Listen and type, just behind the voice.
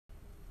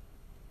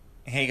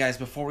Hey guys,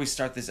 before we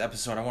start this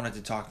episode, I wanted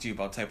to talk to you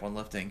about Type 1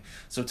 Lifting.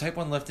 So Type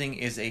 1 Lifting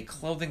is a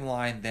clothing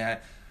line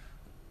that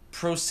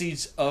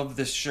proceeds of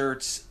the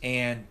shirts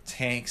and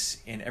tanks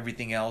and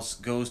everything else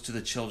goes to the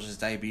Children's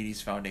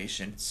Diabetes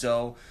Foundation.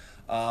 So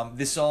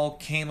this all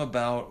came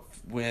about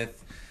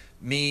with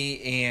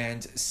me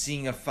and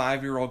seeing a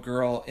 5-year-old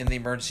girl in the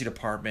emergency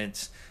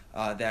department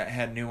that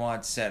had new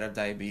onset of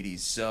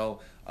diabetes.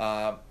 So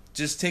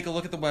just take a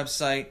look at the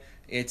website.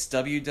 It's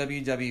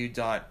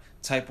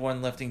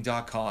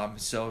www.type1lifting.com.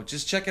 So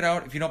just check it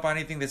out. If you don't buy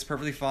anything, that's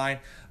perfectly fine.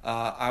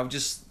 I would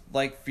just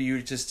like for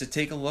you just to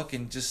take a look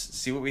and just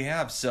see what we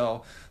have.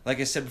 So like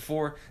I said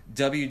before,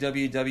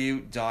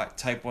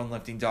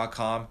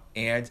 www.type1lifting.com.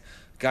 And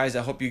guys,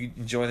 I hope you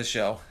enjoy the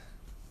show.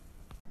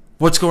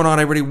 What's going on,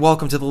 everybody?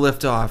 Welcome to the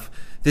Liftoff.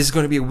 This is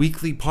going to be a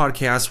weekly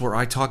podcast where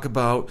I talk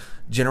about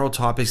general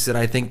topics that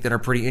I think that are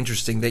pretty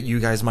interesting that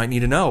you guys might need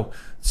to know.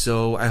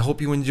 So I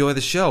hope you enjoy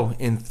the show.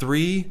 In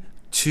 3,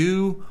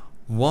 2,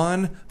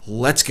 1,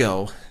 let's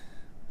go.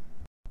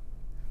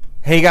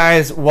 Hey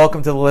guys,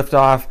 welcome to the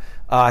Liftoff.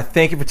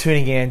 Thank you for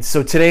tuning in.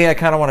 So today I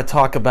kind of want to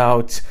talk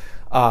about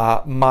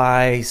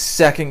my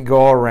second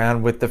go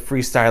around with the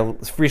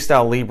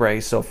Freestyle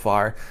Libre so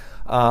far.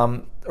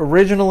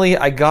 Originally,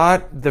 I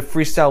got the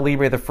Freestyle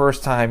Libre the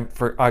first time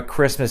for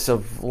Christmas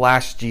of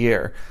last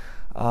year.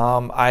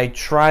 I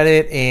tried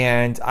it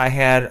and I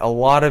had a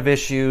lot of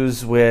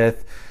issues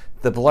with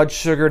the blood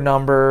sugar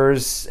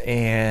numbers,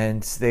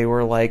 and they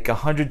were like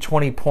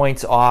 120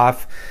 points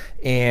off.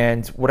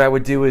 And what I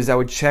would do is I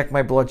would check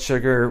my blood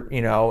sugar,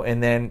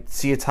 and then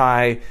see it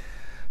high,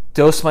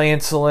 dose my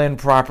insulin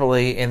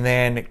properly, and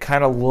then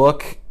kind of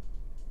look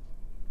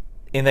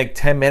in like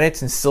 10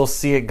 minutes and still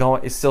see it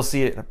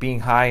being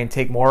high and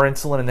take more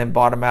insulin and then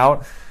bottom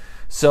out.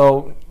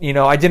 So,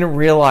 I didn't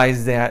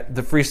realize that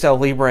the Freestyle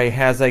Libre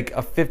has like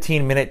a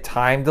 15-minute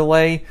time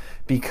delay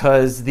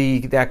because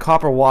that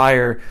copper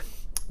wire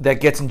that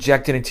gets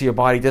injected into your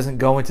body doesn't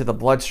go into the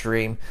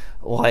bloodstream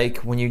like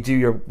when you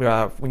do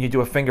a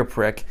finger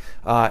prick.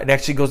 It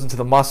actually goes into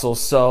the muscle,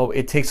 so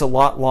it takes a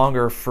lot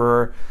longer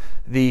for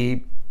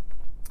your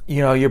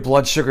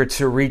blood sugar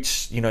to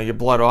reach,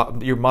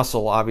 your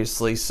muscle,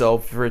 obviously, so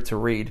for it to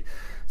read.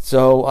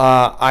 So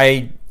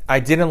I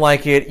didn't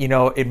like it.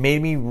 It made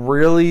me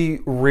really,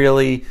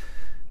 really,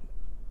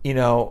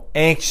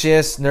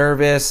 anxious,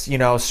 nervous,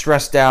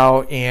 stressed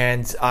out.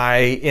 And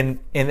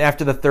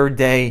after the third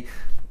day,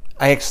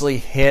 I actually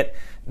hit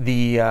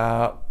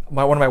one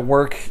of my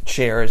work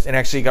chairs and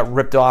actually got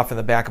ripped off in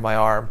the back of my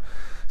arm.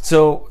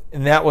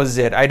 And that was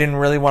it. I didn't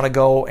really want to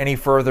go any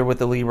further with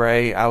the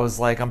Libre. I was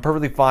like, I'm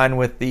perfectly fine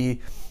with the,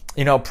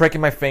 pricking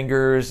my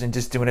fingers and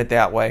just doing it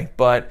that way.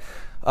 But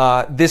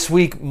this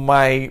week,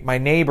 my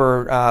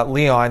neighbor,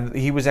 Leon,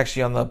 he was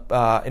actually on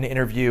an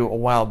interview a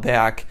while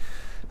back.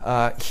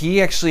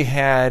 He actually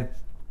had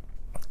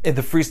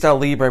the Freestyle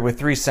Libre with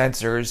 3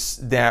 sensors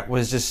that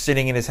was just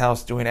sitting in his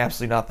house doing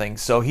absolutely nothing.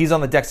 So he's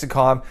on the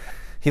Dexcom.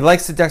 He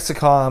likes the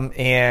Dexcom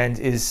and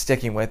is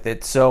sticking with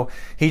it. So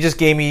he just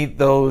gave me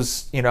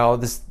those,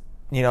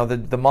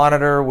 the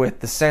monitor with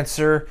the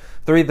sensor,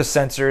 3 of the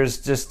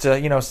sensors, just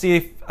to, see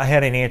if I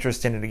had any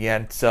interest in it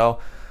again. So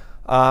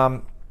I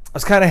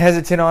was kind of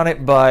hesitant on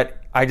it,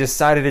 but I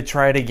decided to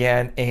try it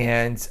again,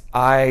 and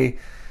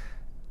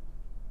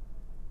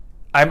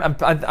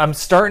I'm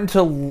starting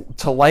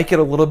to like it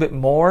a little bit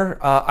more.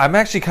 I'm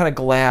actually kind of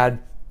glad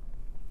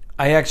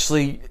I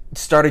actually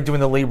started doing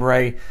the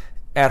Libre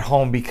at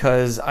home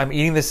because I'm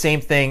eating the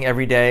same thing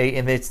every day,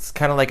 and it's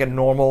kind of like a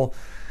normal,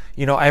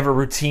 I have a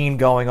routine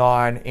going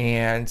on,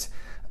 and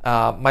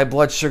my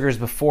blood sugars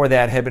before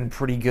that had been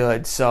pretty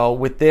good. So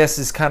with this,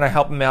 is kind of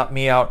helping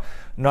me out,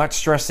 not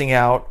stressing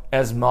out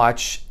as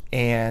much.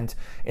 And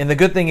the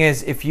good thing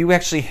is, if you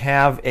actually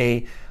have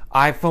a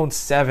iPhone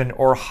 7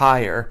 or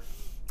higher,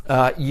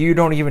 you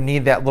don't even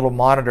need that little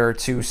monitor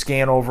to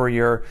scan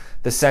over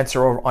the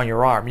sensor on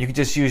your arm. You can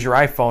just use your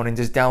iPhone and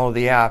just download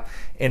the app,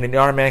 and it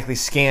automatically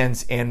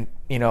scans and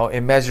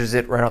it measures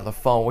it right on the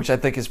phone, which I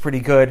think is pretty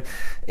good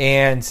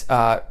and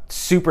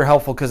super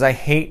helpful because I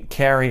hate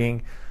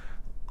carrying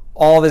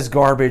all this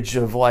garbage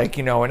of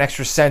an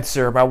extra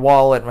sensor, my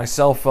wallet, my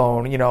cell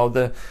phone, my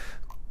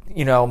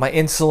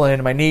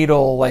insulin, my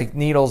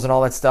needles and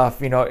all that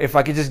stuff. If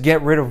I could just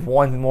get rid of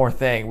one more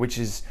thing, which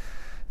is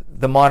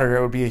the monitor,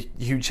 it would be a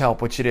huge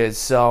help, which it is.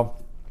 So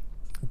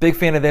big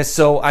fan of this.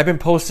 So I've been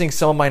posting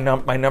some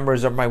of my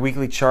numbers of my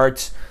weekly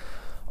charts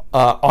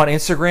on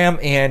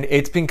Instagram, and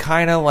it's been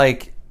kind of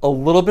like a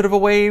little bit of a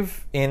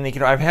wave. And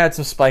I've had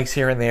some spikes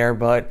here and there,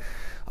 but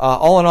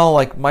all in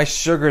all, my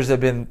sugars have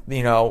been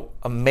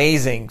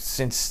amazing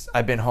since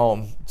I've been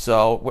home.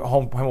 So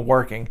home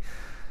working.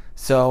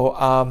 So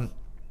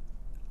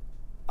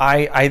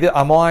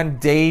I'm on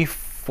day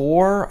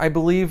 4, I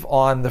believe,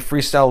 on the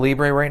Freestyle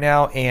Libre right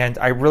now, and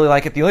I really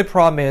like it. The only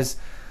problem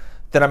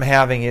that I'm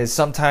having is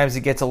sometimes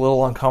it gets a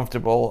little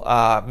uncomfortable,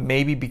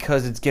 maybe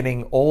because it's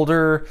getting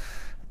older,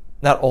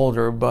 not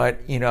older,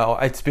 but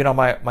it's been on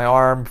my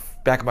arm,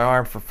 back of my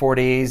arm for 4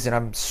 days, and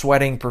I'm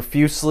sweating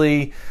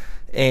profusely,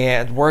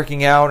 and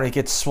working out, and it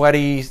gets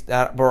sweaty.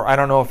 Or I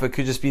don't know if it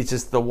could just be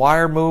just the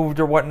wire moved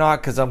or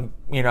whatnot, because I'm,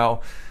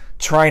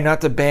 trying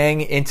not to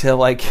bang into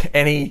like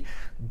any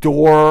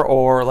door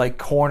or like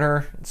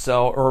corner.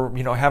 So, or,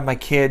 have my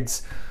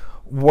kids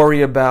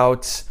worry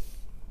about,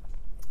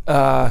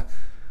 worry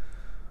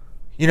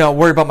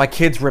about my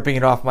kids ripping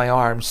it off my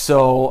arm.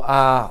 So,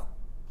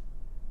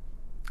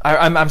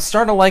 I'm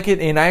starting to like it,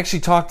 and I actually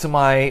talked to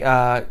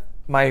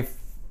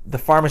the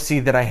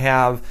pharmacy that I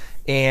have,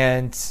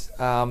 and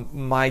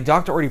my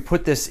doctor already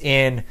put this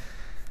in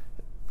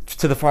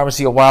to the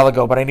pharmacy a while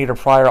ago, but I need a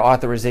prior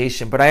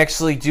authorization. But I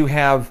actually do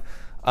have,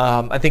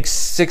 I think,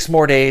 6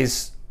 more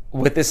days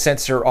with this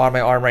sensor on my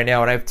arm right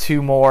now, and I have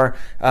 2 more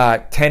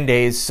 10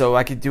 days, so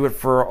I could do it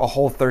for a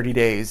whole 30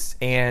 days.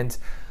 And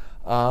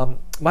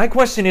my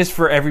question is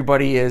for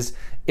everybody is,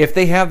 if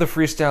they have the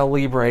Freestyle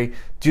Libre,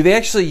 do they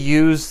actually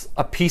use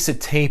a piece of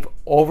tape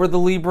over the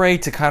Libre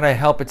to kind of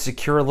help it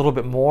secure a little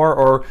bit more?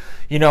 Or,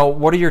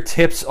 what are your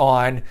tips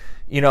on,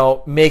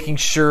 making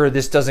sure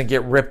this doesn't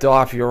get ripped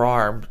off your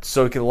arm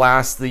so it can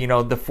last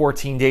the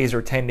 14 days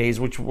or 10 days,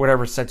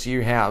 whatever sensor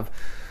you have.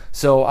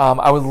 So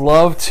I would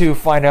love to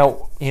find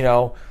out,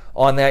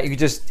 on that. You can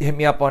just hit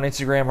me up on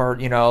Instagram, or,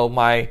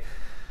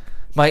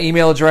 my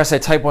email address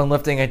at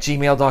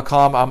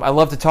type1lifting@gmail.com. I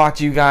love to talk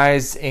to you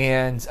guys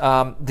and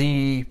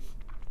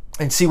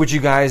see what you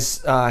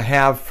guys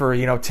have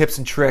for tips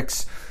and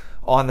tricks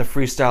on the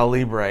Freestyle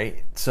Libre.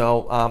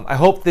 So I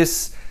hope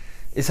this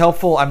is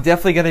helpful. I'm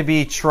definitely going to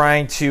be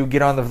trying to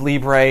get on the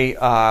Libre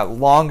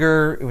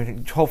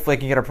longer. Hopefully I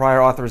can get a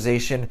prior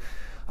authorization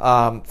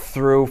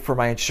through for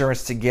my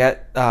insurance to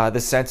get the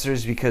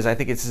sensors, because I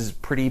think this is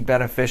pretty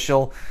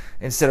beneficial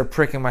instead of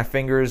pricking my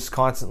fingers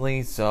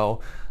constantly. So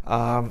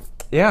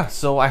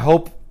so I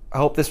hope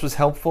this was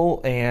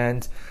helpful,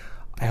 and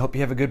I hope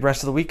you have a good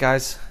rest of the week,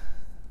 guys.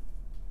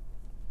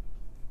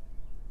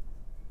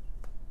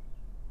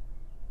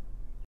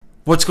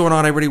 What's going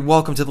on, everybody?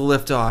 Welcome to the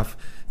Liftoff.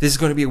 This is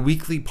going to be a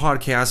weekly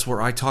podcast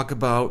where I talk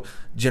about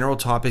general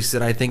topics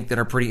that I think that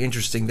are pretty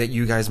interesting that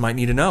you guys might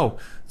need to know.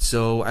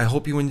 So I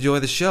hope you enjoy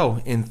the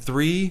show. In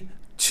 3,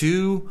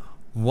 2,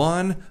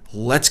 1,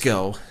 let's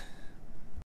go.